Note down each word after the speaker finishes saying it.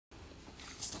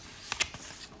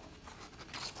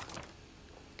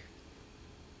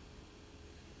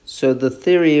So the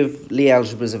theory of Lie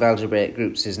algebras of algebraic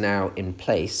groups is now in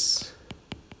place.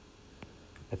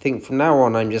 I think from now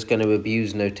on I'm just going to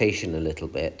abuse notation a little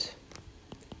bit,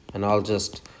 and I'll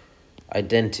just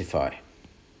identify.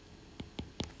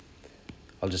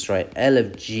 I'll just write L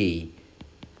of G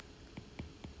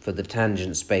for the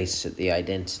tangent space at the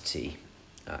identity.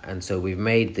 And so we've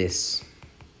made this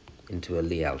into a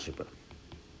Lie algebra.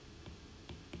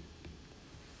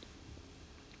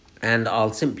 And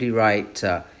I'll simply write,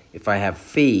 if I have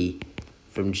phi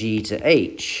from G to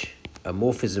H, a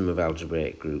morphism of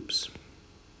algebraic groups,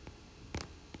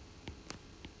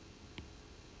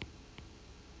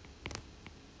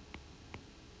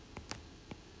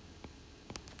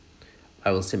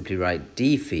 I will simply write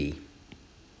d phi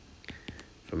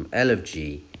from L of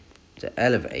G to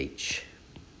L of H.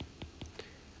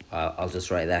 I'll just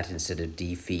write that instead of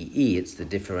d phi E. It's the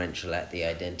differential at the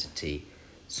identity.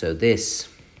 So this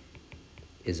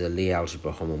is a Lie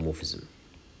algebra homomorphism.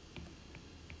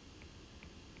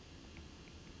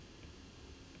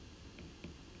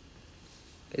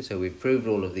 Okay, so we've proved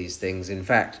all of these things. In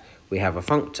fact, we have a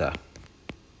functor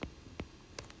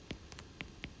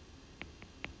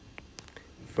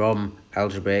from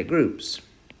algebraic groups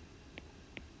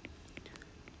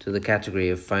to the category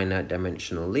of finite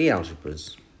dimensional Lie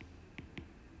algebras,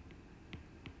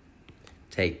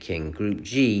 taking group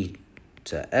G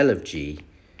to L of G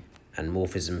and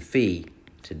morphism phi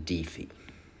to d phi.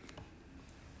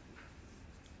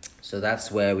 So that's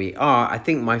where we are. I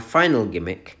think my final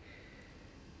gimmick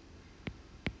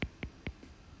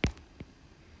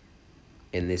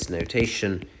in this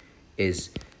notation is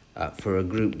for a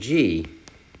group G,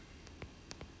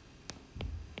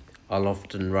 I'll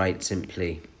often write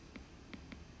simply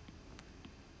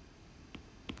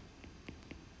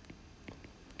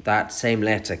that same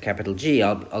letter, capital G,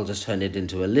 I'll just turn it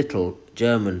into a little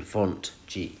German font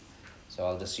G. So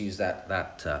I'll just use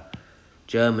that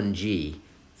German G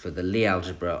for the Lie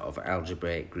algebra of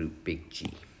algebraic group big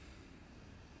G.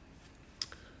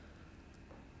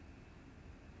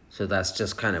 So that's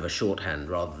just kind of a shorthand.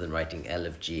 Rather than writing L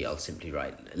of G, I'll simply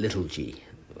write little g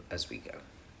as we go.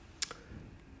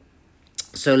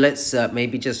 So let's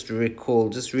maybe just recall,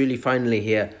 just really finally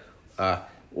here,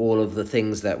 all of the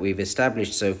things that we've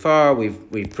established so far.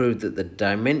 We've proved that the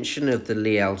dimension of the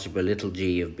Lie algebra little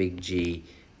g of big G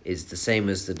is the same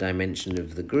as the dimension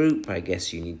of the group. I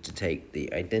guess you need to take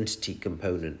the identity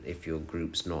component if your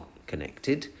group's not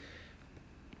connected.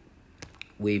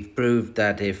 We've proved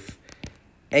that if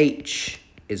H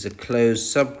is a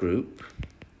closed subgroup,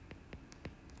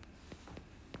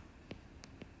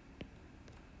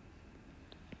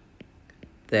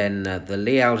 then the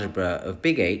Lie algebra of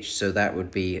big H, so that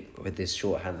would be, with this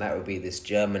shorthand, that would be this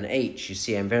German H. You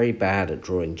see, I'm very bad at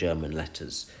drawing German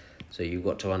letters, so you've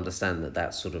got to understand that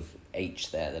that sort of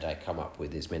H there that I come up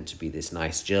with is meant to be this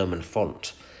nice German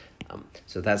font.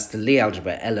 So that's the Lie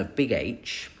algebra L of big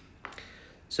H.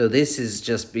 So this has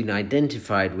just been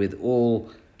identified with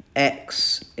all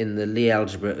x in the Lie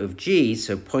algebra of G,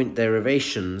 so point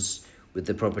derivations with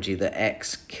the property that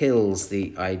x kills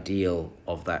the ideal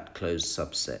of that closed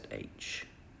subset H.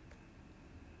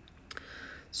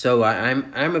 So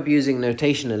I'm abusing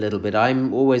notation a little bit.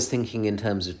 I'm always thinking in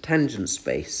terms of tangent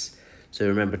space. So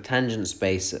remember, tangent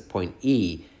space at point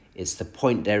E is the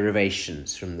point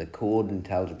derivations from the coordinate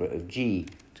algebra of G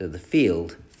to the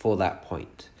field for that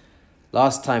point.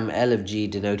 Last time L of G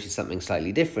denoted something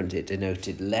slightly different. It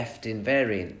denoted left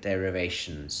invariant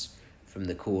derivations from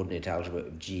the coordinate algebra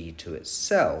of G to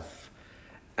itself.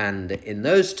 And in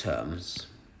those terms,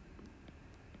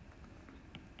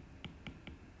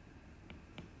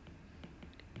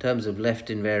 in terms of left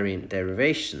invariant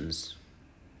derivations,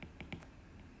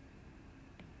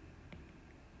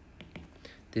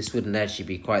 this wouldn't actually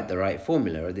be quite the right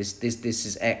formula. This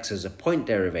is x as a point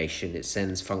derivation. It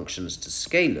sends functions to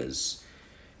scalars.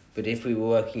 But if we were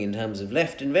working in terms of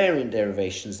left invariant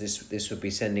derivations, this would be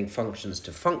sending functions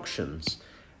to functions.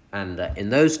 And in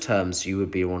those terms, you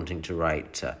would be wanting to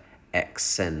write x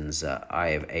sends I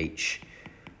of h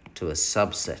to a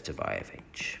subset of I of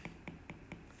h.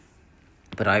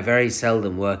 But I very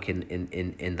seldom work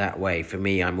in that way. For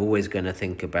me, I'm always going to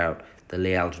think about the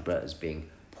Lie algebra as being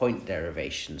point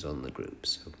derivations on the group.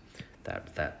 So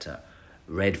that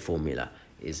red formula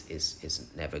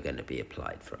is never going to be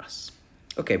applied for us.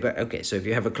 Okay, so if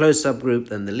you have a closed subgroup,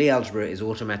 then the Lie algebra is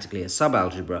automatically a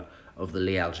subalgebra of the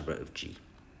Lie algebra of G.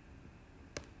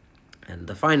 And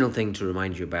the final thing to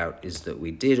remind you about is that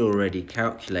we did already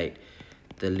calculate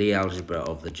the Lie algebra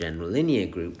of the general linear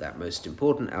group, that most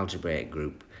important algebraic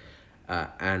group,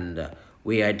 and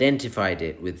we identified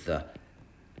it with the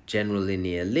general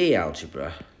linear Lie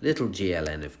algebra, little g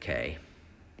ln of k,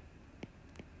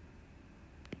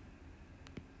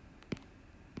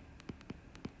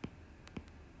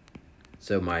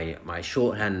 so my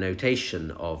shorthand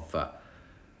notation of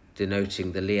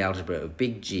denoting the Lie algebra of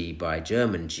big G by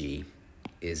German G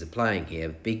is applying here.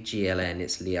 Big G ln,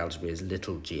 its Lie algebra is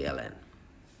little g ln.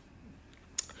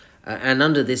 And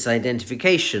under this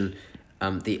identification,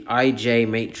 the IJ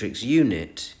matrix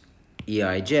unit,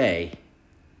 EIJ,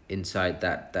 inside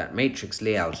that matrix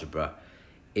Lie algebra,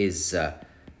 is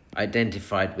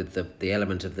identified with the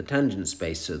element of the tangent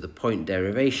space, so the point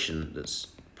derivation that's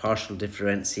partial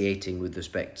differentiating with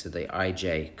respect to the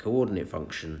IJ coordinate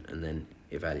function and then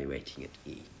evaluating at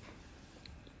E.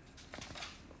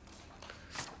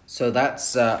 So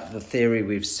that's the theory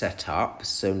we've set up.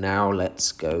 So now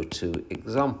let's go to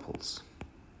examples.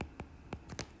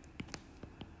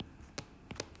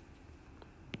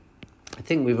 I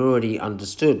think we've already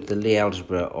understood the Lie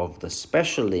algebra of the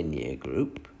special linear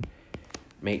group,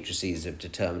 matrices of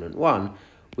determinant 1.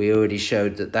 We already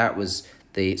showed that that was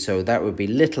so that would be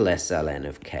little s ln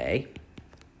of k,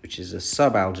 which is a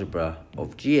subalgebra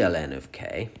of g ln of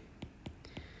k.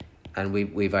 And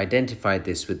we've identified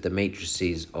this with the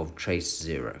matrices of trace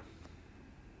 0.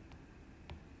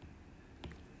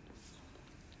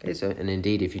 Okay, so, and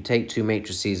indeed, if you take two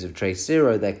matrices of trace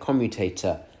 0, their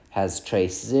commutator has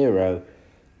trace 0,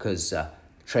 because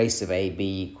trace of AB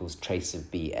equals trace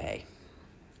of BA.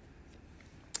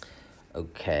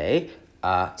 Okay,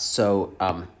 so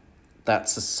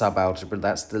that's a subalgebra.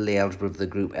 That's the Lie algebra of the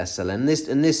group SL, and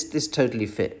this totally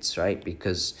fits, right?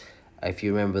 Because if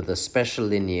you remember, the special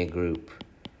linear group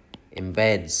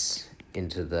embeds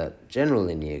into the general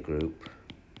linear group.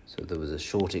 So there was a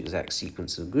short exact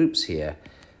sequence of groups here,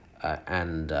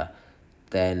 and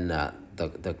then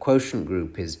the quotient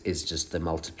group is just the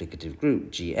multiplicative group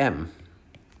GM.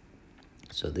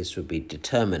 So this would be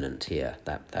determinant here,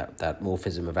 that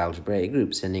morphism of algebraic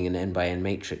group, sending an n by n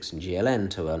matrix in GLN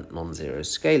to a non-zero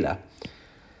scalar.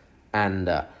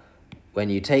 And when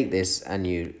you take this and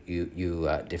you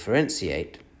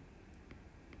differentiate,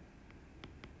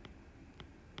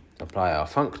 apply our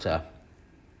functor,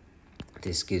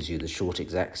 this gives you the short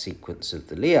exact sequence of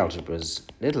the Lie algebras,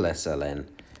 little sln,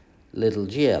 little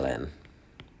gln.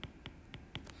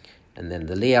 And then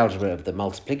the Lie algebra of the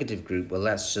multiplicative group, well,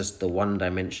 that's just the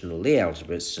one-dimensional Lie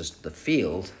algebra. It's just the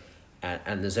field,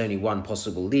 and there's only one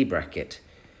possible Lie bracket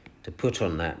to put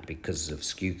on that because of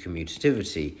skew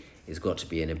commutativity. It's got to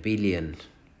be an abelian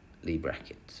Lie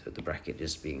bracket, so the bracket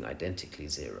just being identically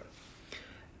 0.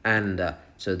 And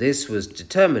so this was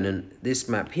determinant. This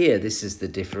map here, this is the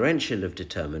differential of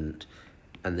determinant,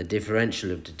 and the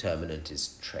differential of determinant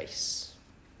is trace.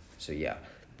 So yeah,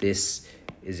 this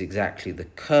is exactly the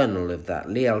kernel of that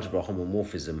Lie algebra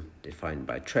homomorphism defined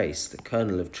by trace. The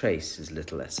kernel of trace is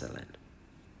little sln.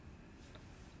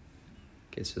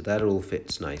 Okay, so that all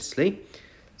fits nicely.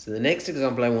 So the next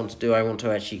example I want to do, I want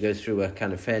to actually go through a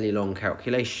kind of fairly long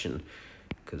calculation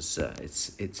because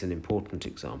it's an important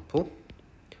example.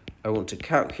 I want to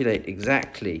calculate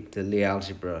exactly the Lie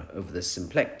algebra of the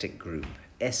symplectic group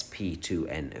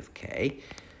sp2n of k.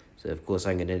 So, of course,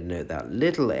 I'm going to denote that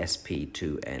little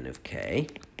sp2n of k.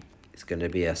 It's going to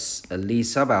be a Lie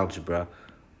subalgebra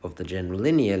of the general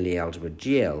linear Lie algebra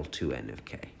gl2n of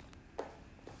k.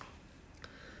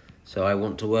 So I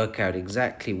want to work out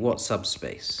exactly what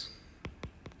subspace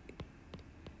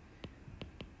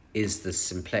is the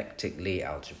symplectic Lie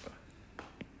algebra.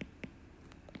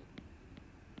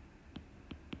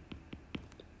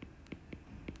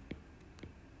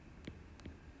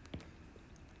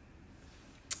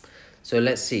 So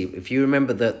let's see, if you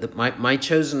remember my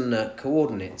chosen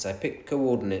coordinates, I picked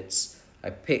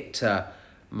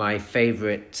my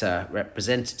favorite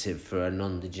representative for a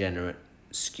non-degenerate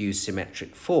skew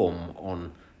symmetric form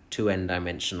on 2n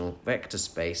dimensional vector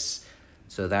space.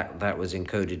 So that was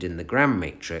encoded in the Gram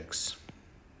matrix.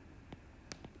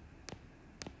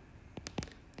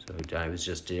 So I was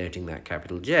just denoting that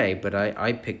capital J, but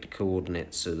I picked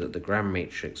coordinates so that the Gram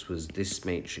matrix was this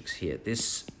matrix here,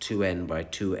 this 2n by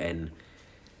 2n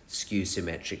skew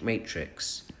symmetric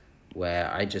matrix, where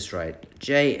I just write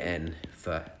Jn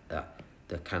for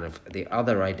the kind of the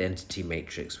other identity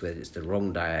matrix where it's the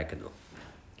wrong diagonal.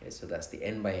 Okay, so that's the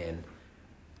n by n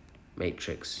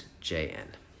matrix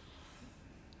Jn.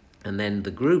 And then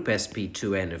the group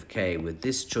sp2n of k with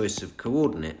this choice of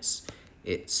coordinates,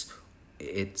 it's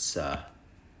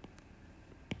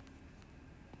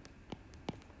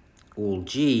all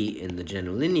G in the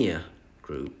general linear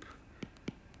group,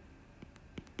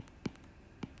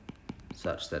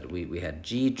 such that we had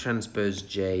G transpose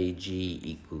J, G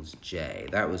equals J.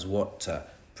 That was what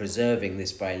preserving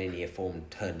this bilinear form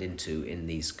turned into in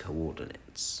these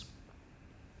coordinates.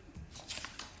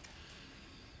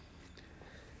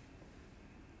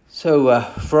 So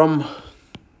from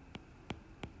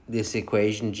this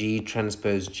equation, G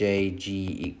transpose J,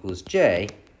 G equals J,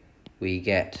 we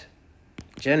get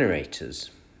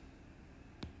generators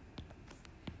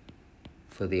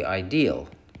for the ideal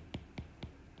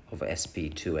of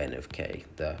SP2n of k,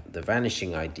 the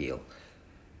vanishing ideal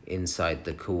inside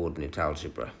the coordinate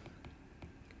algebra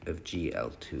of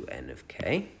GL2n of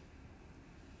k.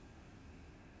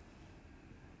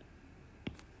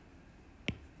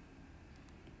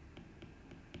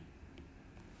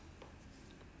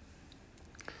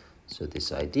 So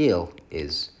this ideal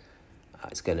is,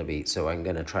 it's going to be, so I'm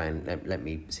going to try and, let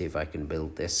me see if I can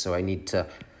build this. So I need to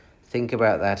think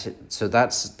about that. So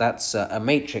that's a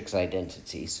matrix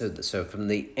identity. So from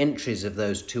the entries of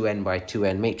those 2n by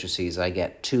 2n matrices, I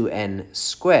get 2n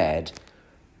squared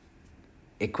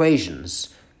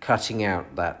equations cutting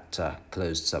out that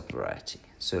closed subvariety.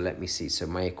 So let me see. So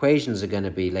my equations are going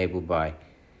to be labeled by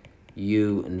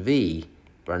u and v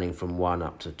running from 1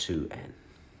 up to 2n.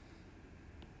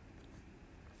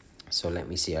 So let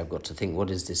me see, I've got to think, what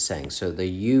is this saying? So the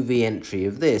UV entry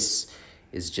of this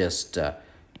is just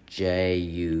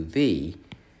JUV,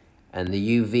 and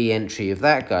the UV entry of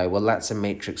that guy, well, that's a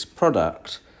matrix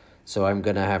product. So I'm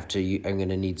going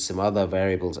to need some other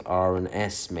variables, R and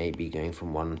S, maybe going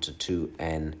from 1 to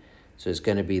 2n. So it's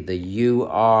going to be the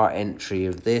UR entry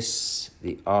of this,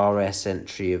 the RS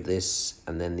entry of this,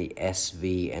 and then the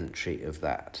SV entry of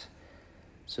that.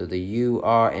 So the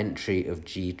UR entry of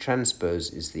G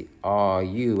transpose is the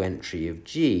RU entry of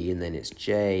G, and then it's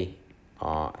J,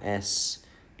 RS,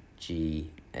 G,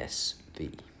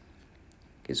 SV.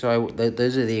 Okay, so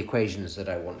those are the equations that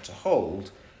I want to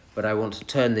hold, but I want to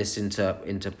turn this into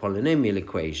polynomial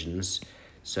equations.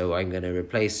 So I'm going to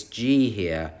replace G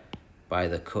here by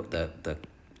the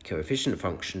coefficient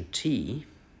function T.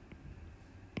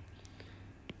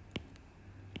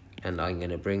 And I'm going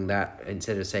to bring that,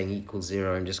 instead of saying equals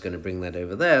 0, I'm just going to bring that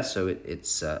over there. So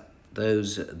it's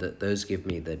those give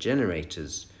me the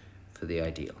generators for the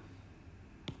ideal.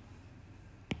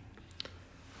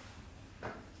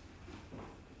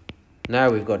 Now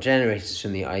we've got generators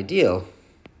from the ideal.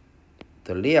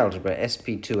 The Lie algebra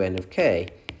SP2n of k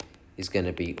is going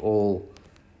to be all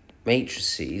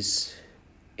matrices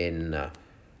in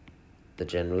the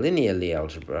general linear Lie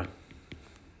algebra,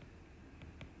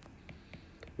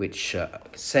 which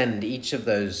send each of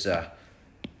those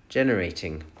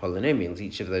generating polynomials,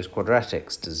 each of those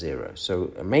quadratics, to 0.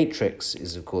 So a matrix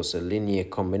is, of course, a linear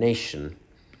combination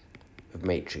of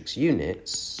matrix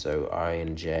units, so I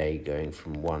and j going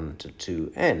from 1 to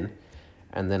 2n,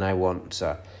 and then I want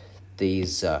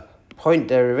these point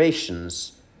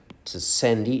derivations to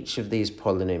send each of these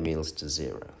polynomials to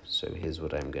 0. So here's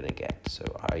what I'm going to get. So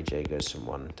ij goes from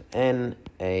 1 to n,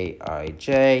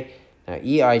 aij. Now,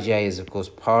 Eij is, of course,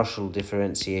 partial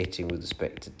differentiating with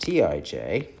respect to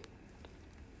Tij.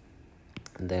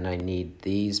 And then I need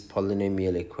these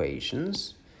polynomial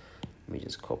equations. Let me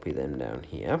just copy them down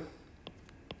here.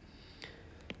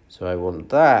 So I want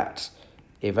that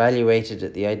evaluated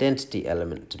at the identity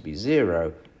element to be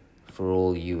 0 for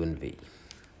all u and v.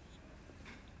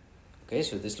 Okay,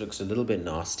 so this looks a little bit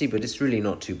nasty, but it's really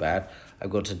not too bad. I've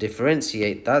got to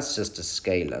differentiate. That's just a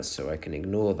scalar, so I can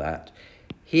ignore that.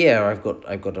 Here I've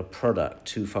got a product,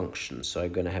 two functions, so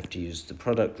I'm going to have to use the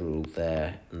product rule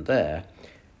there and there.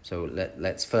 So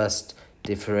let's first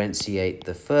differentiate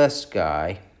the first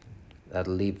guy.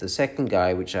 That'll leave the second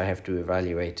guy, which I have to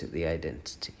evaluate at the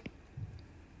identity.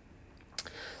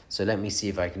 So let me see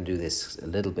if I can do this a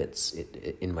little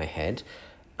bit in my head.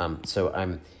 So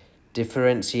I'm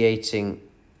differentiating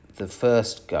the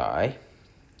first guy.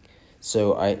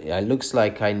 So it looks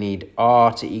like I need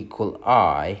R to equal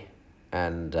I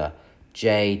and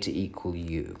j to equal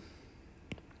u.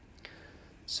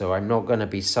 So I'm not going to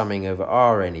be summing over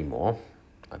R anymore,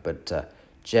 but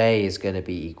j is going to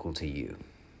be equal to u.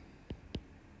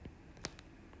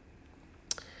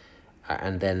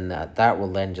 And then that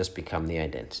will then just become the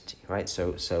identity, right?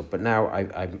 But now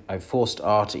I've forced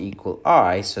R to equal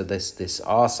I, so this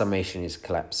R summation is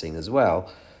collapsing as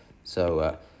well.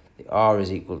 So the R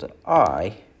is equal to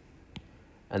I,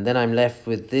 and then I'm left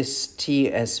with this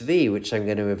TSV, which I'm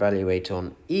going to evaluate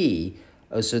on E.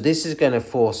 Oh, so this is going to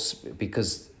force,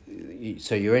 because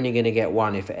so you're only going to get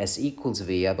 1 if S equals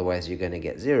V, otherwise you're going to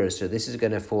get 0. So this is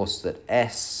going to force that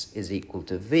S is equal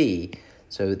to V.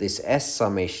 So this S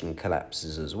summation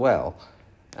collapses as well.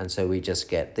 And so we just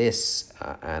get this,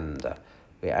 and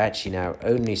we're actually now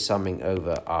only summing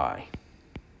over I.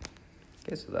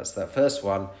 Okay, so that's that first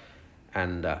one.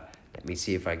 And let me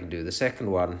see if I can do the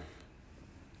second one.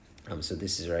 So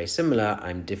this is very similar.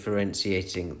 I'm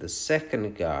differentiating the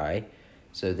second guy.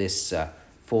 So this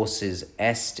forces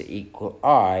S to equal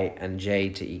I and J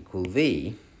to equal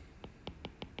V.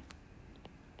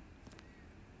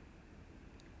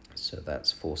 So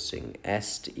that's forcing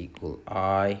S to equal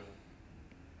I.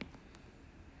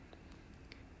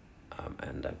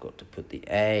 And I've got to put the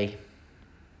A.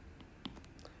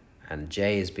 And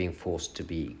J is being forced to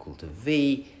be equal to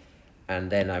V. And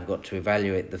then I've got to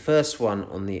evaluate the first one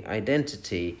on the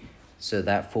identity. So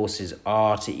that forces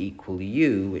R to equal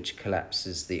U, which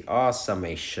collapses the R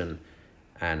summation.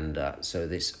 And so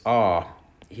this R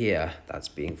here, that's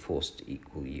being forced to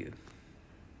equal U.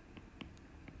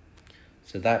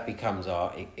 So that becomes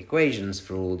our equations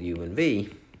for all U and V.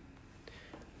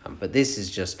 But this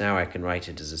is just, now I can write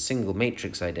it as a single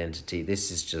matrix identity. This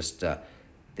is just the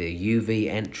UV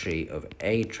entry of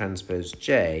A transpose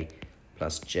J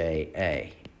plus JA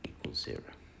equals 0.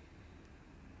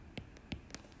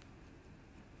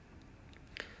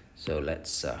 So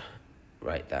let's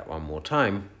write that one more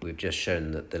time. We've just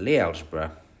shown that the Lie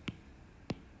algebra,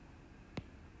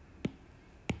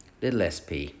 little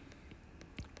sp,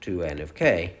 2n of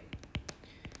k,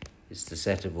 is the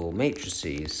set of all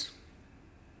matrices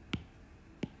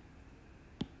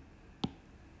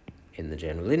in the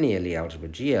general linear Lie algebra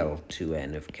GL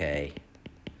 2n of k,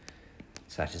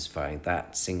 satisfying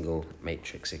that single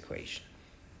matrix equation.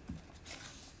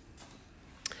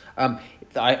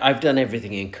 I've done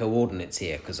everything in coordinates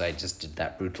here because I just did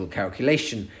that brutal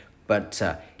calculation, but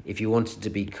if you wanted to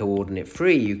be coordinate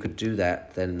free, you could do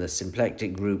that. Then the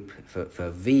symplectic group for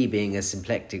V being a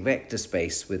symplectic vector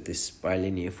space with this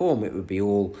bilinear form, it would be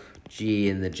all G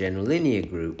in the general linear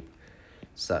group,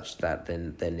 such that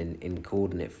then in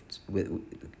coordinates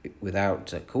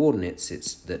without coordinates,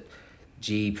 it's that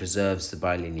G preserves the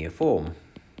bilinear form.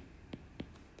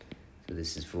 So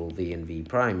this is for all V and V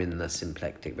prime in the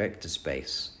symplectic vector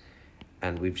space.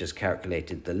 And we've just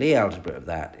calculated the Lie algebra of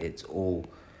that. It's all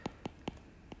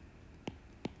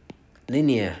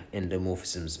linear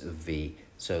endomorphisms of V.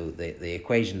 So the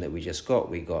equation that we just got,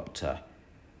 we got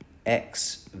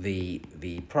x V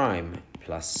V prime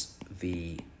plus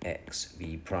V x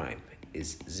V prime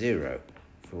is 0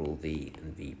 for all V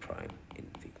and V prime in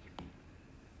V.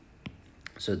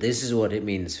 So this is what it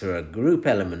means for a group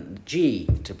element G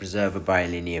to preserve a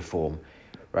bilinear form.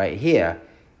 Right here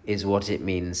is what it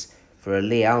means for a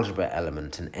Lie algebra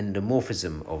element, an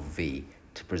endomorphism of V,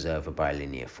 to preserve a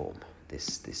bilinear form.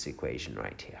 This equation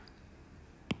right here.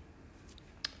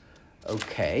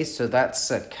 Okay, so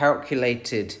that's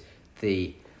calculated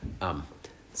the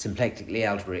symplectic Lie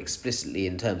algebra explicitly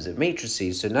in terms of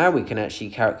matrices. So now we can actually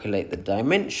calculate the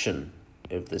dimension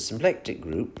of the symplectic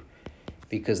group,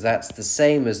 because that's the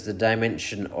same as the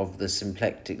dimension of the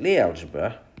symplectic Lie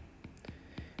algebra,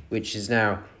 which is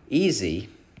now easy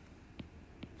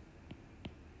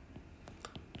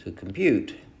to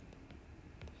compute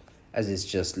as it's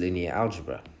just linear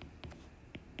algebra.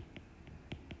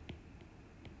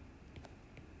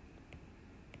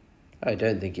 I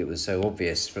don't think it was so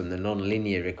obvious from the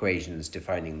nonlinear equations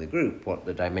defining the group what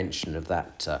the dimension of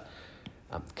that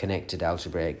connected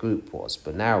algebraic group was.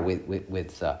 But now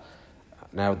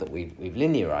now that we've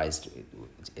linearized,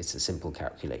 it's a simple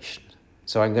calculation.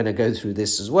 So I'm going to go through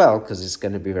this as well, because it's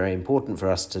going to be very important for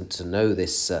us to know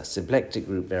this symplectic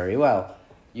group very well.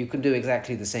 You can do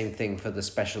exactly the same thing for the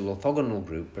special orthogonal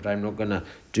group, but I'm not going to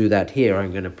do that here.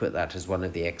 I'm going to put that as one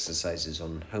of the exercises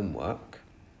on homework.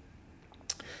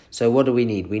 So what do we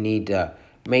need? We need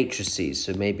matrices.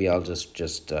 So maybe I'll just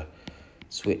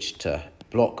switch to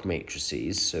block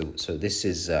matrices. So this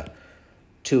is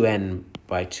 2n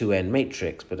by 2n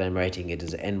matrix, but I'm writing it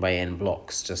as n by n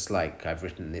blocks, just like I've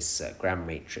written this gram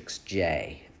matrix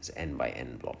J as n by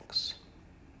n blocks.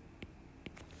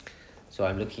 So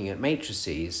I'm looking at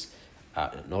matrices,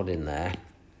 not in there,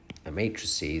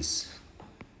 matrices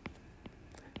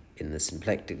in the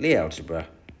symplectic Lie algebra.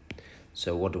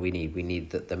 So what do we need? We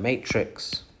need that the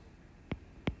matrix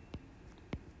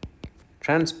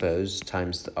transpose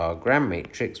times our gram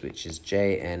matrix, which is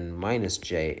Jn minus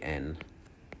Jn,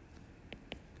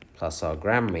 plus our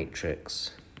gram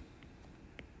matrix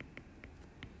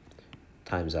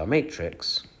times our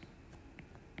matrix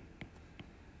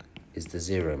is the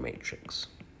 0 matrix.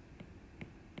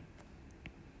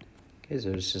 Okay, so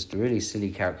it's just a really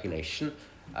silly calculation.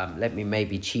 Let me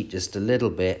maybe cheat just a little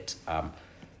bit.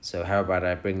 So how about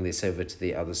I bring this over to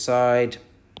the other side?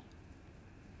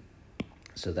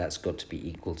 So that's got to be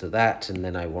equal to that, and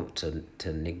then I want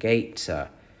to negate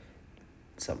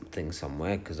something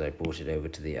somewhere because I brought it over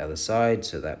to the other side,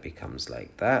 so that becomes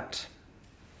like that.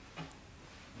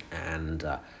 And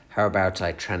how about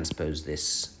I transpose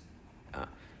this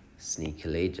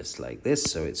sneakily, just like this?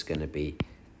 So it's going to be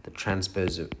the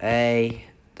transpose of A,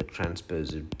 the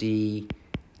transpose of D,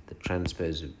 the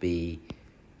transpose of B,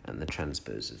 and the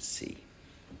transpose of C.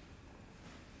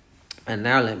 And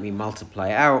now let me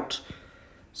multiply out.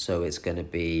 So it's going to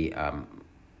be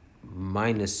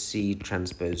minus C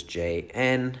transpose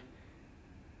Jn,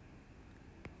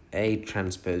 A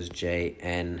transpose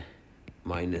Jn,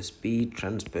 minus B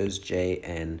transpose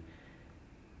Jn.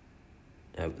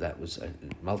 Oh, that was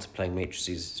multiplying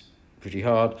matrices is pretty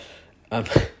hard.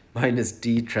 Minus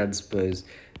D transpose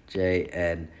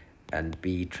Jn and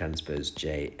B transpose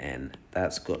Jn.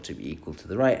 That's got to be equal to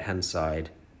the right-hand side,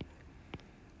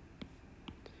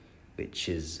 which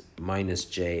is minus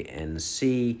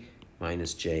JNC,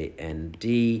 minus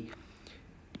JND,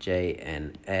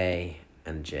 JNA,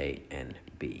 and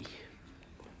JNB.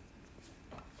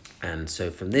 And so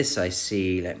from this I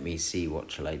see, let me see,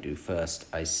 what shall I do first?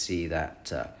 I see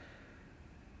that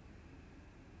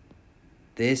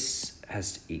this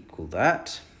has to equal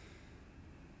that.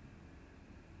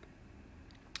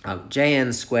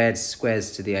 Jn squared squares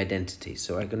to the identity,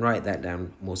 so I can write that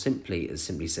down more simply as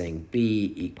simply saying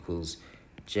B equals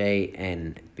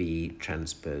JnB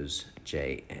transpose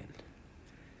Jn.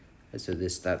 So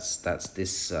that's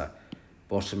this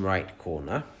bottom right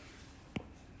corner.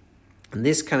 And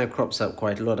this kind of crops up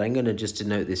quite a lot. I'm going to just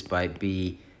denote this by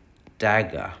B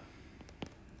dagger.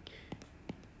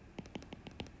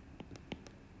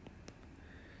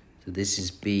 So this is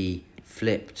B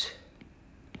flipped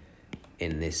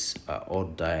in this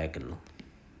odd diagonal.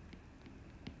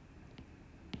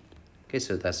 Okay,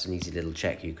 so that's an easy little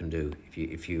check you can do.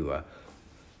 If you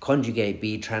conjugate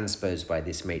B transpose by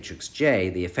this matrix J,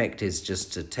 the effect is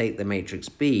just to take the matrix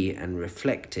B and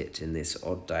reflect it in this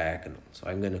odd diagonal. So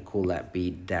I'm going to call that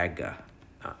B dagger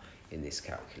in this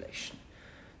calculation.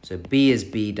 So B is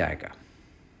B dagger.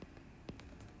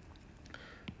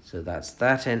 So that's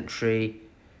that entry.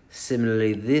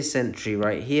 Similarly, this entry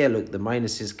right here, look, the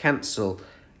minuses cancel.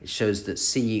 It shows that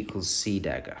C equals C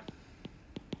dagger.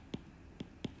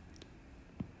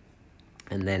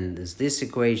 And then there's this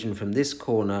equation from this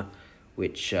corner,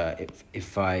 which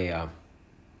if I,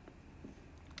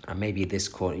 maybe this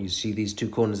corner, you see these two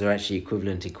corners are actually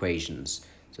equivalent equations.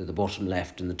 So the bottom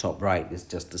left and the top right is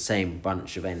just the same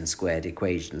bunch of n squared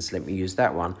equations. Let me use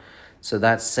that one. So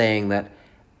that's saying that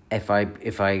if I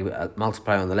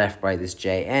multiply on the left by this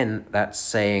Jn, that's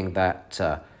saying that,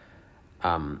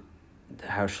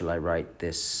 how shall I write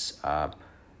this?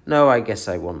 No, I guess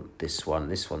I want this one.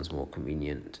 This one's more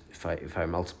convenient. If I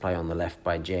multiply on the left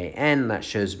by Jn, that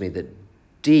shows me that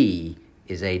D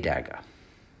is a dagger.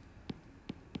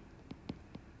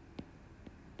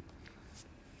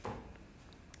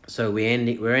 So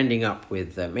we're ending up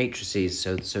with matrices.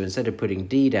 So instead of putting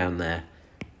D down there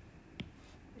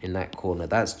in that corner,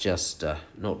 that's just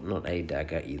not a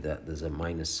dagger either. There's a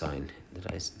minus sign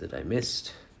that I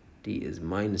missed. D is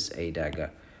minus a dagger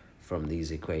from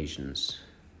these equations.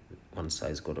 One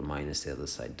side's got a minus, the other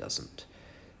side doesn't.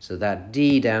 So that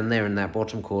D down there in that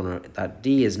bottom corner, that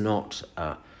D is not,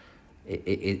 it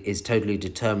is totally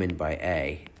determined by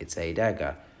A. It's a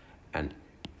dagger. And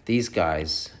these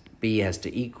guys, B has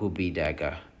to equal B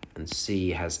dagger, and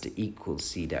C has to equal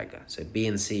C dagger. So B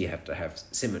and C have to have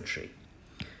symmetry.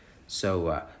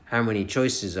 So how many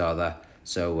choices are there?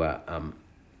 So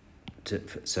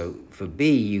so for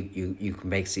B, you can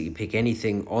basically pick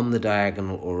anything on the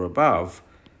diagonal or above,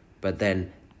 but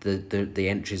then the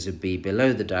entries of B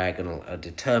below the diagonal are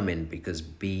determined because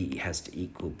B has to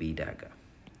equal B dagger.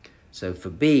 So for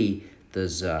B,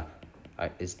 there's a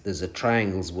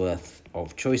triangle's worth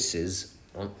of choices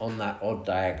on that odd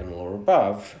diagonal or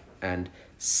above, and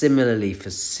similarly for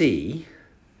C.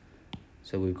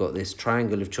 So we've got this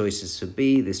triangle of choices for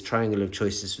B, this triangle of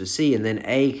choices for C, and then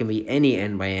A can be any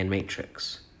n by n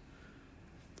matrix.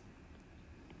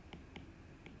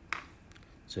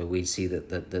 So we see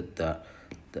that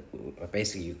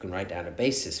basically you can write down a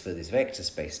basis for this vector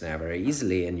space now very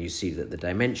easily, and you see that the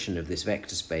dimension of this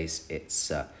vector space, it's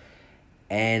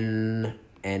n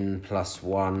plus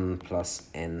 1 plus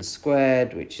n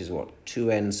squared, which is what,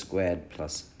 2n squared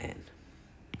plus n.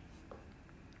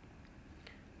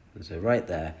 And so right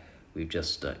there, we've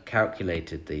just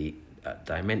calculated the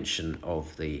dimension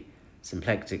of the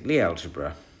symplectic Lie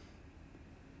algebra.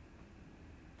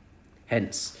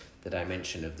 Hence, the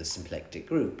dimension of the symplectic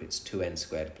group, it's 2n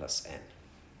squared plus n.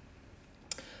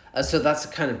 So that's a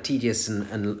kind of tedious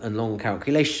and long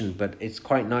calculation, but it's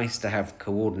quite nice to have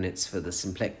coordinates for the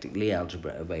symplectic Lie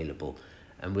algebra available,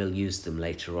 and we'll use them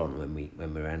later on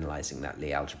when we're analysing that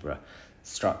Lie algebra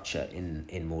structure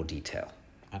in more detail.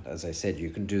 And as I said, you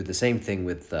can do the same thing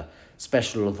with the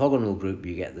special orthogonal group.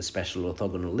 You get the special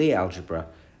orthogonal Lie algebra,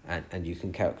 and you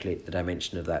can calculate the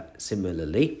dimension of that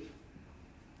similarly.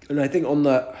 And I think on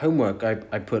the homework, I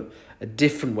put a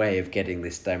different way of getting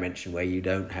this dimension where you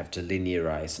don't have to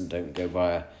linearize and don't go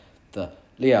via the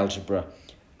Lie algebra,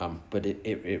 but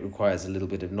it requires a little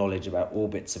bit of knowledge about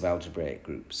orbits of algebraic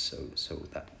groups. So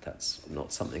that's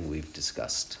not something we've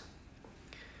discussed.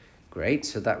 Great,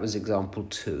 so that was example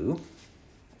 2.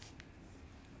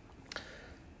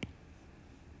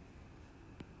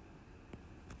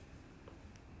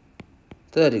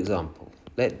 Third example,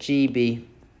 let G be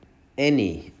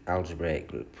any algebraic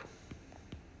group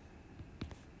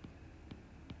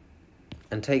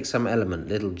and take some element,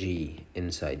 little g,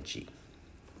 inside G.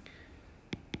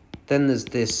 Then there's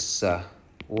this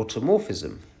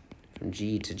automorphism from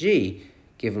G to G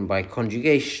given by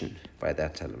conjugation by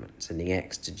that element, sending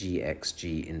x to G, x,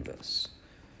 G inverse.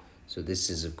 So this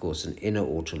is, of course, an inner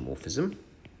automorphism.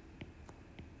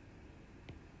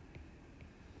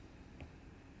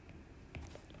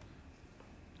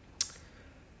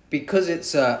 Because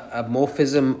it's a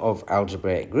morphism of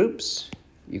algebraic groups,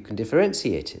 you can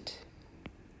differentiate it.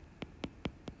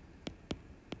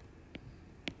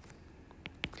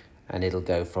 And it'll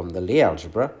go from the Lie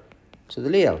algebra to the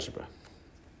Lie algebra.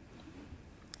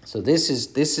 So this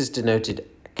is denoted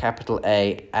capital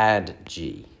A add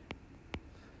G.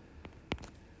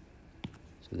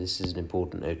 So this is an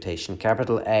important notation.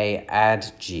 Capital A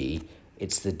add G.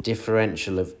 It's the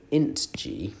differential of int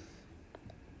G.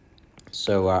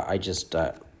 So I just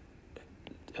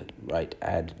write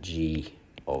add G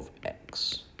of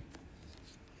x.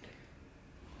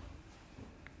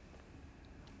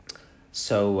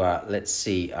 So let's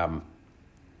see,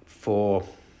 for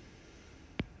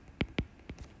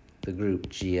the group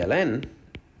GLN,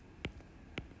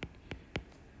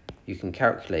 you can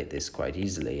calculate this quite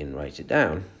easily and write it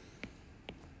down.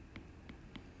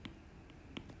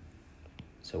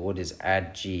 So what is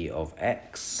add G of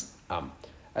x?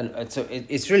 And so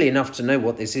it's really enough to know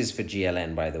what this is for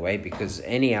GLN, by the way, because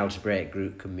any algebraic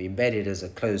group can be embedded as a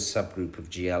closed subgroup of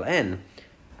GLN,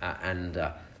 and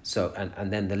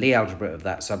then the Lie algebra of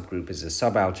that subgroup is a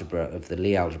subalgebra of the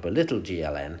Lie algebra little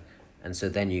GLN, and so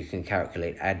then you can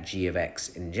calculate add G of x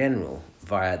in general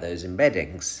via those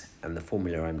embeddings, and the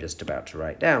formula I'm just about to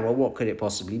write down. Well, what could it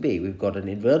possibly be? We've got an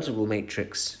invertible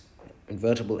matrix,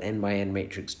 invertible n by n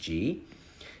matrix G,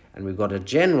 and we've got a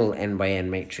general n by n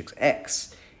matrix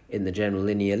X in the general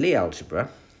linear Lie algebra.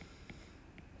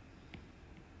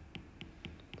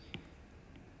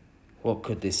 What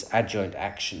could this adjoint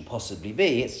action possibly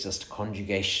be? It's just a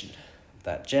conjugation of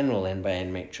that general n by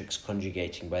n matrix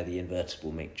conjugating by the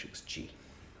invertible matrix G.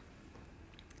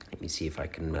 Let me see if I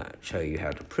can show you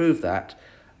how to prove that.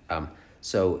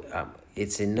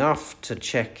 It's enough to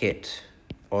check it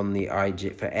on the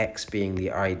IJ for X being the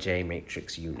IJ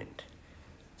matrix unit.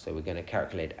 So we're going to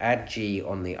calculate add G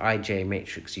on the IJ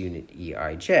matrix unit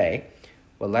EIJ.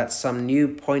 Well, that's some new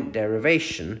point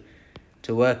derivation.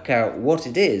 To work out what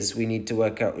it is, we need to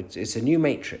work out, it's a new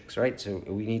matrix, right? So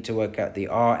we need to work out the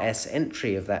RS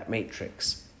entry of that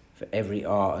matrix for every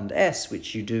R and S,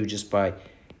 which you do just by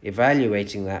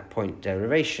evaluating that point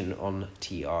derivation on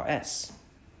TRS.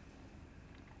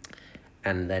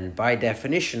 And then by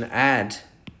definition, add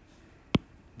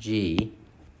G,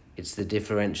 it's the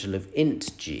differential of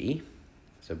int G.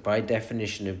 So by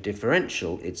definition of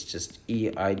differential, it's just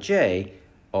EIJ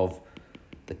of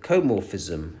the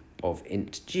comorphism of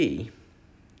int G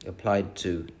applied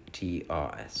to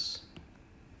TRS.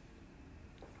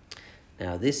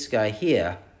 Now this guy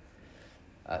here,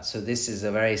 so this is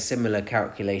a very similar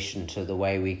calculation to the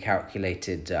way we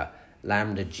calculated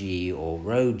lambda G or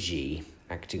rho G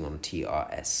acting on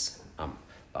TRS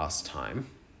last time.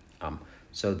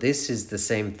 So this is the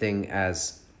same thing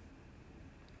as,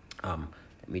 let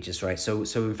me just write, so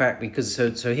in fact, because,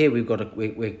 so here we've got,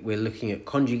 we're looking at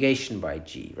conjugation by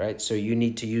G, right? So you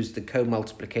need to use the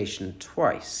co-multiplication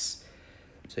twice.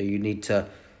 So you need to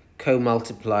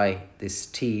co-multiply this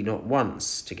T not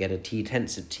once to get a T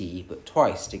tensor T, but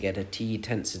twice to get a T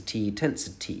tensor T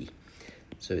tensor T.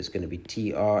 So it's going to be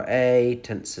TRA,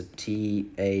 tensor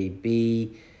TAB,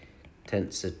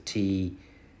 tensor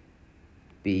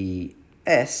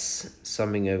TBS,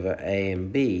 summing over A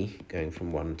and B, going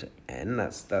from 1 to n.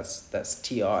 That's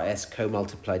TRS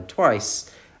co-multiplied twice,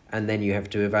 and then you have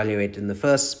to evaluate in the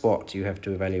first spot, you have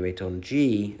to evaluate on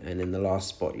G, and in the last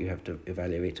spot, you have to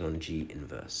evaluate on G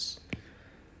inverse.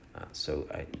 That's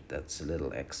a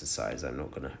little exercise. I'm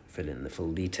not going to fill in the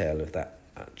full detail of that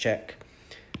check.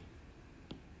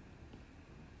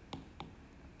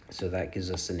 So that gives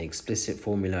us an explicit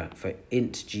formula for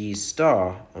int g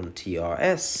star on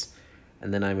TRS,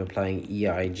 and then I'm applying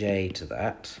EIJ to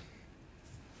that.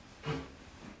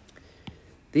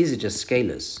 These are just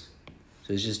scalars.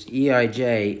 So it's just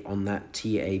EIJ on that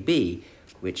TAB,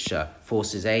 which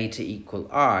forces A to equal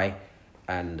I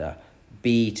and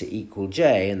B to equal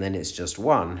J, and then it's just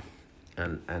 1.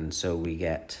 And so we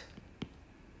get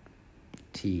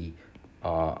TRI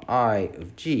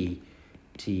of G,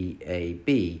 TAB,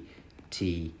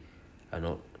 T,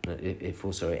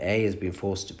 A has been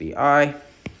forced to be I.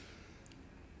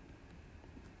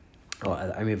 Oh,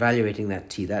 I'm evaluating that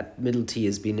T. That middle T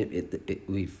has been,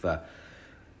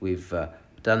 we've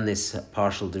done this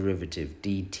partial derivative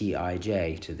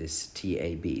dTij to this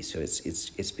TAB. So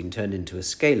it's been turned into a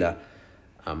scalar.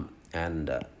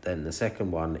 And then the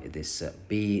second one, this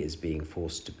B is being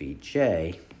forced to be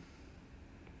J.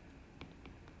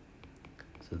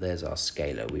 So there's our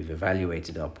scalar. We've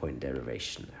evaluated our point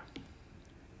derivation now.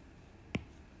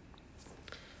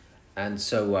 And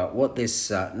so what this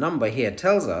number here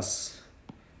tells us,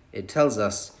 it tells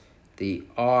us the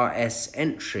RS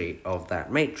entry of that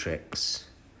matrix.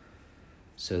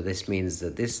 So this means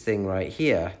that this thing right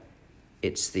here,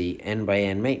 it's the n by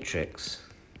n matrix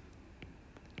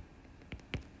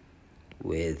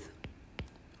with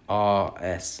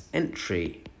RS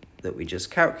entry that we just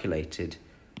calculated,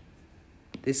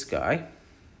 this guy.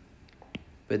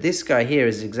 But this guy here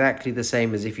is exactly the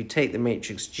same as if you take the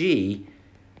matrix G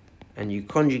and you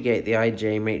conjugate the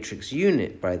IJ matrix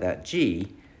unit by that G,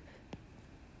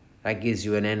 that gives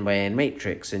you an n by n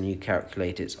matrix, and you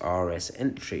calculate its RS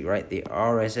entry, right? The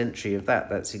RS entry of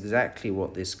that's exactly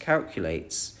what this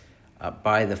calculates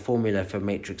by the formula for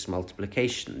matrix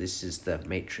multiplication. This is the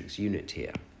matrix unit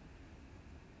here.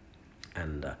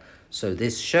 And so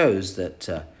this shows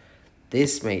that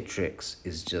this matrix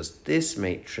is just this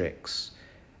matrix,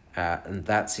 and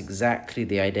that's exactly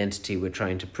the identity we're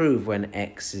trying to prove when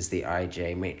X is the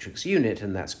IJ matrix unit,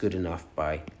 and that's good enough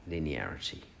by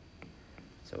linearity.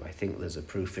 So I think there's a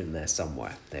proof in there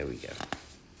somewhere. There we go.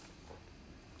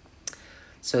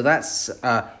 So that's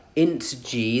int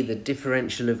G, the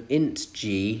differential of int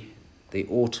G, the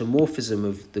automorphism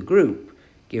of the group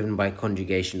given by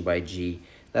conjugation by G.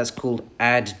 That's called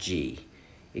add G.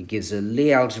 It gives a Lie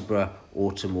algebra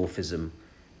automorphism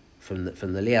from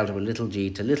the Lie algebra little g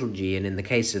to little g, and in the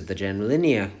case of the general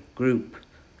linear group,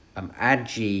 add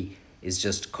G is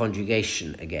just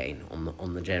conjugation again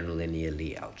on the general linear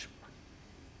Lie algebra.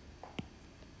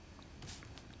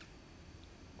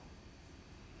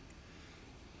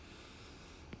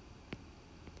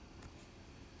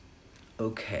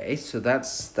 Okay, so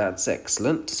that's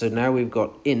excellent. So now we've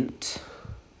got int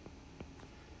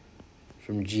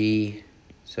from G.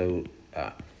 So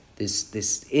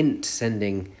this int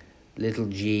sending little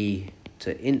g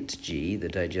to int G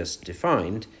that I just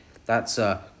defined, that's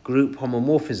a group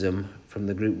homomorphism from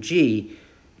the group G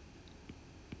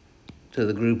to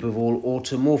the group of all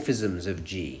automorphisms of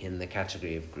G in the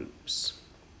category of groups.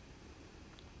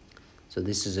 So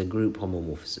this is a group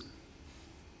homomorphism.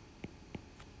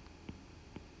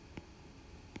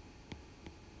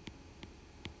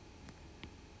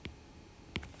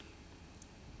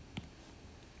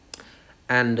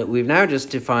 And we've now just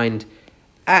defined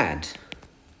add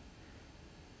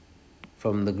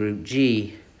from the group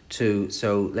G to,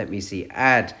 so let me see,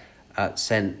 add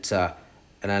sent an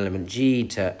element G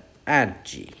to add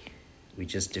G. We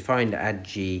just defined add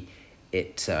G.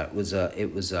 It was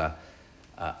a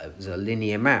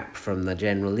linear map from the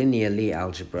general linear Lie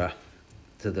algebra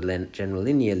to the general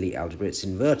linear Lie algebra. It's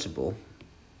invertible.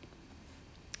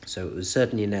 So it was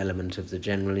certainly an element of the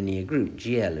general linear group,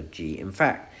 GL of G. In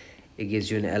fact, it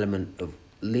gives you an element of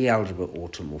Lie algebra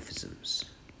automorphisms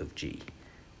of G,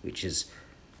 which is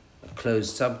a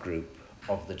closed subgroup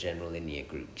of the general linear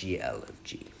group, GL of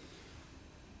G.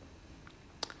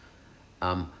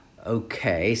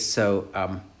 Okay,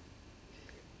 so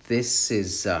this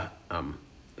is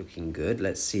looking good.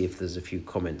 Let's see if there's a few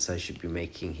comments I should be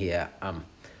making here.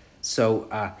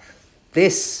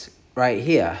 This right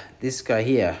here, this guy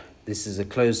here, this is a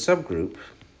closed subgroup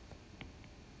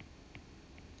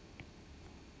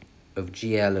of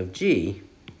GL of G,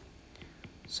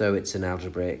 so it's an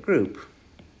algebraic group.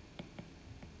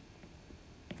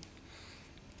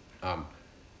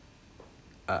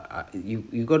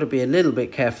 You've got to be a little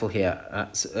bit careful here.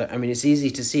 I mean, it's easy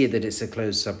to see that it's a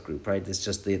closed subgroup, right? It's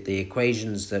just the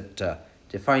equations that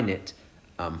define it.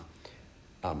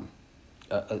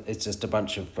 It's just a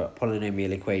bunch of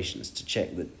polynomial equations to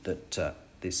check that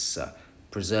this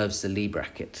preserves the Lie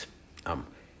bracket. In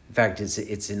fact,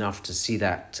 it's enough to see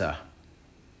that.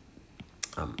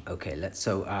 Okay,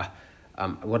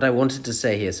 what I wanted to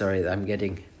say here, sorry, I'm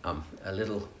getting a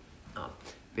little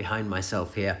behind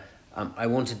myself here. I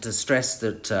wanted to stress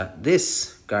that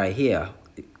this guy here,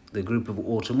 the group of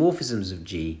automorphisms of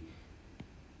G,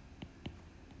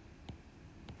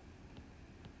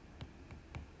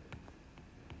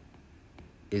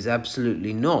 is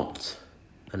absolutely not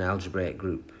an algebraic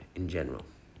group in general.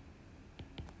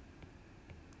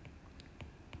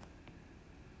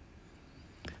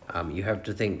 You have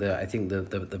to think that, I think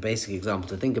the basic example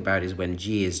to think about is when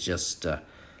G is just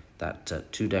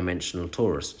that two-dimensional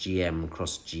torus, GM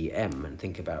cross GM, and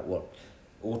think about what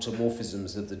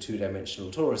automorphisms of the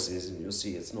two-dimensional torus is, and you'll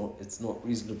see it's not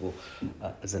reasonable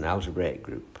as an algebraic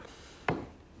group.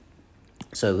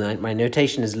 So my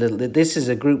notation is this is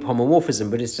a group homomorphism,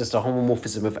 but it's just a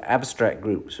homomorphism of abstract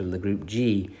groups from the group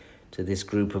G to this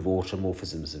group of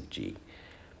automorphisms of G.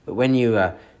 But when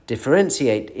you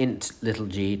differentiate int little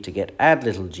g to get add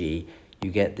little g,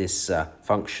 you get this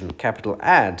function capital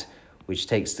add, which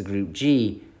takes the group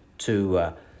G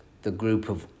to the group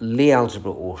of Lie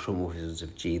algebra automorphisms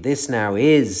of G. This now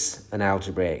is an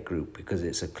algebraic group because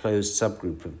it's a closed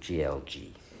subgroup of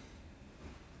GLG.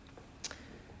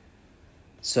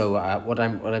 So what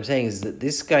I'm saying is that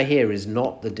this guy here is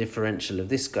not the differential of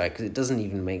this guy, because it doesn't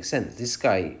even make sense. This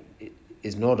guy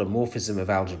is not a morphism of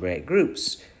algebraic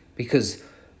groups, because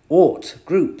aut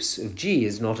groups of G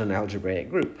is not an algebraic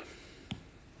group.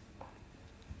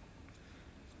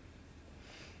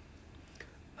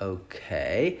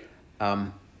 Okay,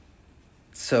 but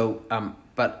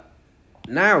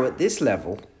now at this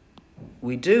level,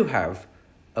 we do have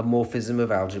a morphism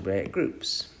of algebraic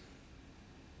groups.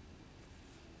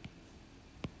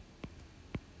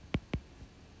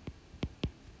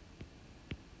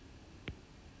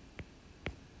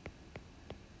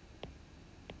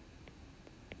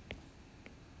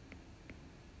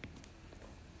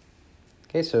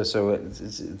 Okay, so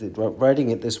writing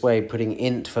it this way, putting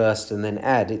int first and then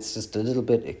add, it's just a little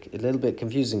bit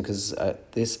confusing, because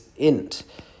this int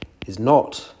is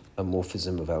not a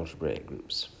morphism of algebraic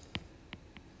groups.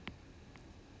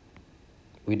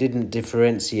 We didn't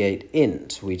differentiate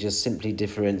int, we just simply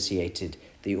differentiated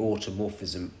the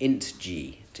automorphism int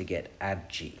g to get add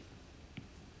g.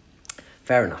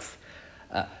 Fair enough.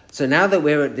 So now that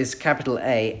we're at this capital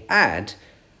A add,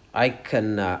 I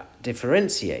can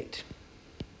differentiate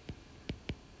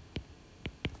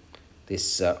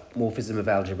this morphism of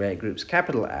algebraic groups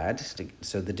capital add.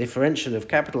 So the differential of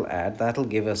capital add, that'll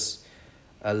give us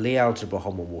a Lie algebra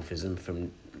homomorphism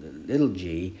from little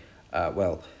g.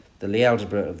 Well, the Lie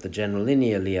algebra of the general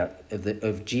linear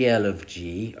of GL of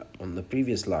G on the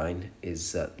previous line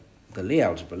is the Lie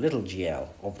algebra, little gl,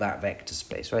 of that vector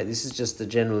space, right? This is just the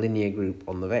general linear group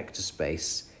on the vector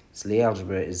space. Its Lie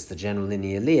algebra is the general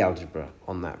linear Lie algebra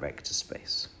on that vector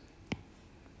space.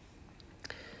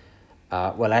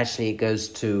 Well, actually, it goes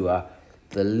to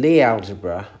the Lie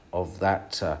algebra of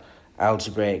that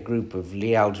algebraic group of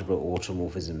Lie algebra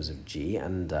automorphisms of G,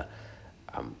 and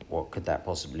what could that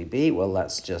possibly be? Well,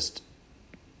 that's just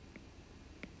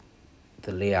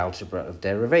the Lie algebra of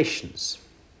derivations.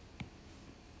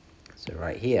 So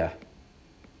right here,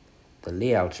 the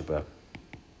Lie algebra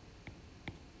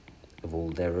of all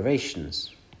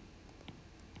derivations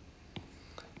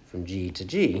from G to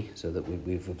G, so that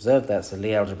we've observed that's the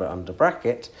Lie algebra under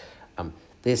bracket.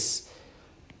 This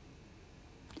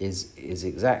is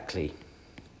exactly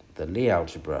the Lie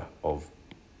algebra of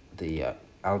the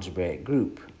algebraic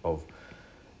group of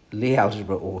Lie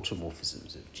algebra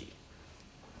automorphisms of G.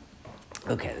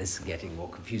 Okay, this is getting more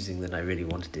confusing than I really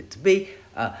wanted it to be.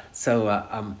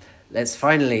 Let's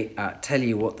finally tell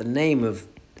you what the name of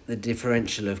the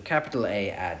differential of capital A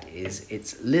add is.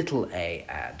 It's little a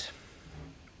add.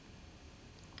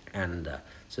 And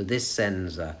so this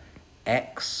sends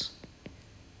x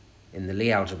in the Lie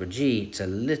algebra G to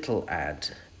little add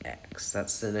x.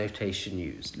 That's the notation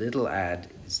used. Little add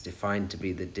is defined to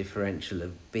be the differential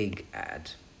of big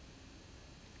add.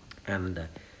 And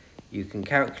you can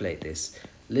calculate this.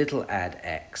 Little add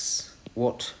x,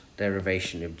 what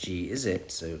derivation of G is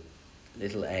it? So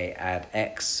little a add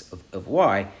x of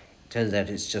y, turns out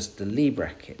it's just the Lie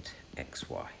bracket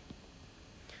xy.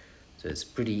 So it's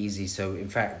pretty easy. So in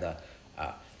fact, the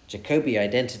Jacobi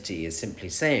identity is simply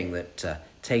saying that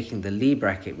taking the Lie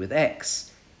bracket with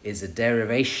x is a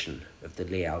derivation of the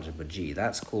Lie algebra G.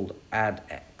 That's called add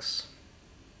x.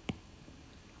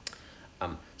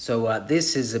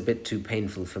 This is a bit too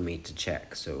painful for me to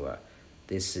check. So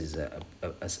this is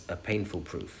a painful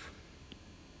proof.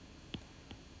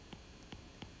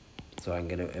 So I'm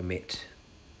going to omit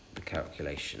the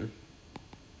calculation.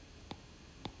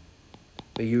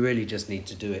 But you really just need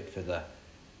to do it for the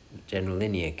general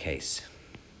linear case.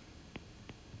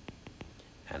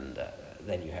 And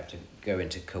then you have to go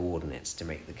into coordinates to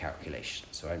make the calculation.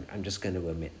 So I'm just going to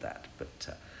omit that.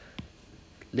 But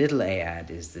little a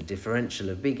ad is the differential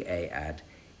of big A ad.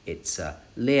 It's a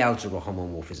Lie algebra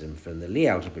homomorphism from the Lie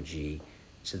algebra G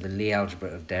to the Lie algebra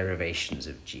of derivations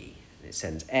of G. And it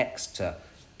sends x to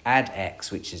add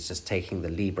x, which is just taking the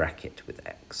Lie bracket with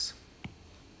x.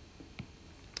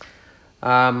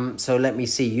 So let me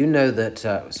see, you know that,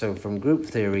 so from group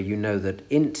theory, you know that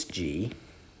int G,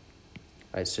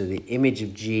 right, so the image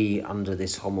of G under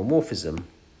this homomorphism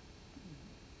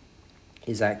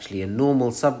is actually a normal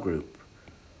subgroup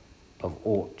of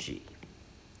ought G.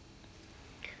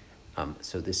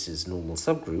 So this is normal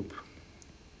subgroup.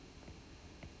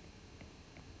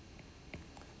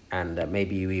 And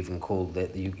maybe you even call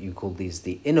you call these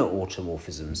the inner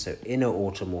automorphisms. So inner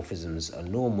automorphisms are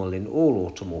normal in all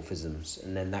automorphisms,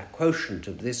 and then that quotient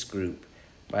of this group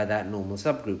by that normal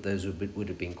subgroup, those would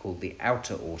have been called the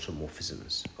outer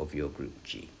automorphisms of your group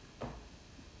G.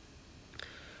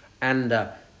 And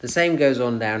the same goes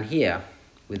on down here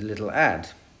with little add.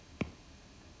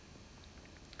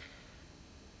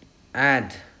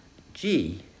 Add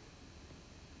G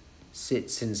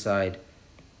sits inside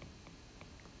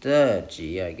dir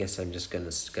G. I guess I'm just going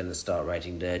to start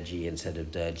writing dir G instead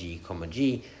of dir G comma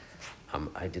G.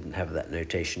 I didn't have that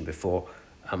notation before,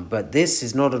 but this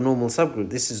is not a normal subgroup.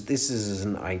 This is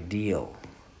an ideal.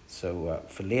 So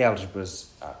for Lie algebras,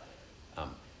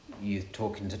 you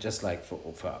talk into just like for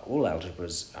all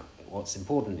algebras. What's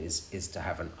important is to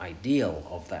have an ideal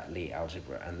of that Lie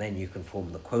algebra, and then you can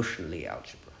form the quotient Lie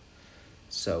algebra.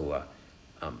 So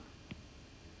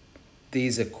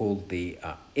these are called the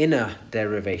inner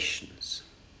derivations.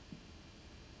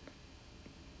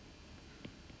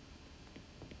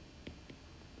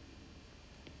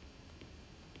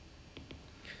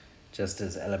 Just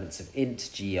as elements of int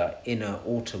G are inner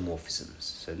automorphisms.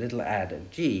 So little add of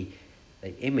G,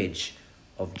 the image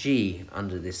of G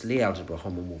under this Lie algebra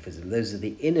homomorphism, those are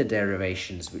the inner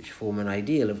derivations which form an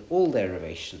ideal of all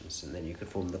derivations. And then you could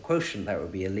form the quotient, that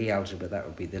would be a Lie algebra, that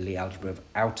would be the Lie algebra of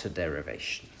outer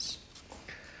derivations.